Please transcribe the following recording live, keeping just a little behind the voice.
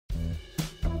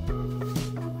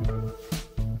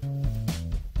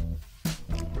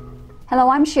Hello,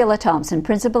 I'm Sheila Thompson,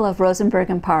 Principal of Rosenberg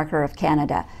and Parker of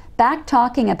Canada, back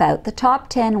talking about the top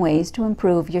 10 ways to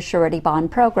improve your surety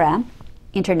bond program,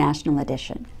 International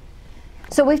Edition.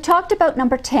 So we've talked about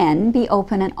number 10, be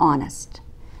open and honest.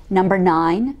 Number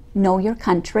 9, know your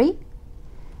country.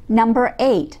 Number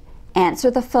 8, answer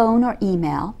the phone or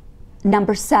email.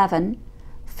 Number 7,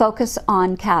 focus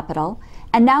on capital.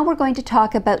 And now we're going to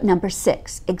talk about number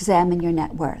 6, examine your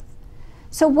net worth.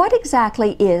 So what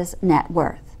exactly is net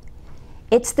worth?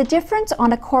 It's the difference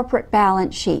on a corporate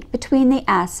balance sheet between the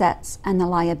assets and the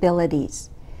liabilities.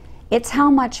 It's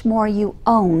how much more you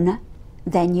own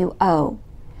than you owe.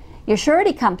 Your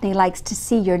surety company likes to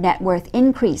see your net worth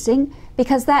increasing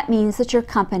because that means that your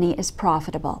company is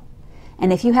profitable.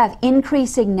 And if you have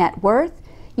increasing net worth,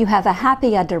 you have a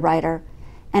happy underwriter,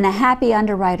 and a happy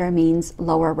underwriter means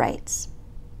lower rates.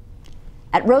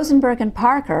 At Rosenberg and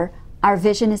Parker, our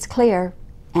vision is clear,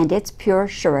 and it's pure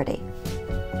surety.